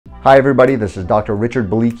Hi everybody, this is Dr. Richard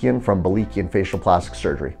Balikian from Balikian Facial Plastic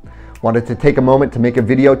Surgery. Wanted to take a moment to make a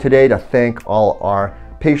video today to thank all our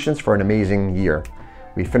patients for an amazing year.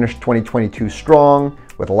 We finished 2022 strong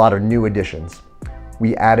with a lot of new additions.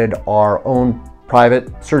 We added our own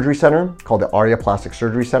private surgery center called the Aria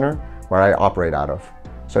Surgery Center, where I operate out of.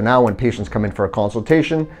 So now when patients come in for a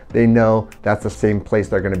consultation, they know that's the same place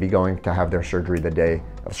they're going to be going to have their surgery the day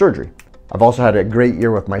of surgery. I've also had a great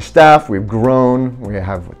year with my staff. We've grown. We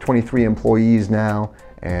have 23 employees now,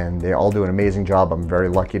 and they all do an amazing job. I'm very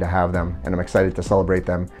lucky to have them, and I'm excited to celebrate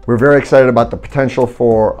them. We're very excited about the potential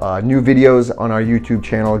for new videos on our YouTube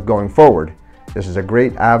channel going forward. This is a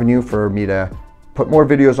great avenue for me to put more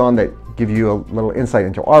videos on that give you a little insight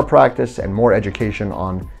into our practice and more education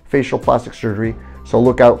on facial plastic surgery. So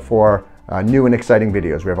look out for new and exciting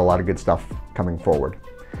videos. We have a lot of good stuff coming forward.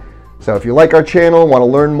 So if you like our channel, want to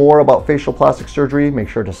learn more about facial plastic surgery, make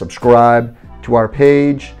sure to subscribe to our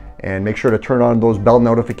page and make sure to turn on those bell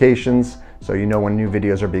notifications so you know when new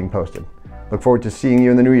videos are being posted. Look forward to seeing you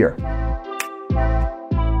in the new year.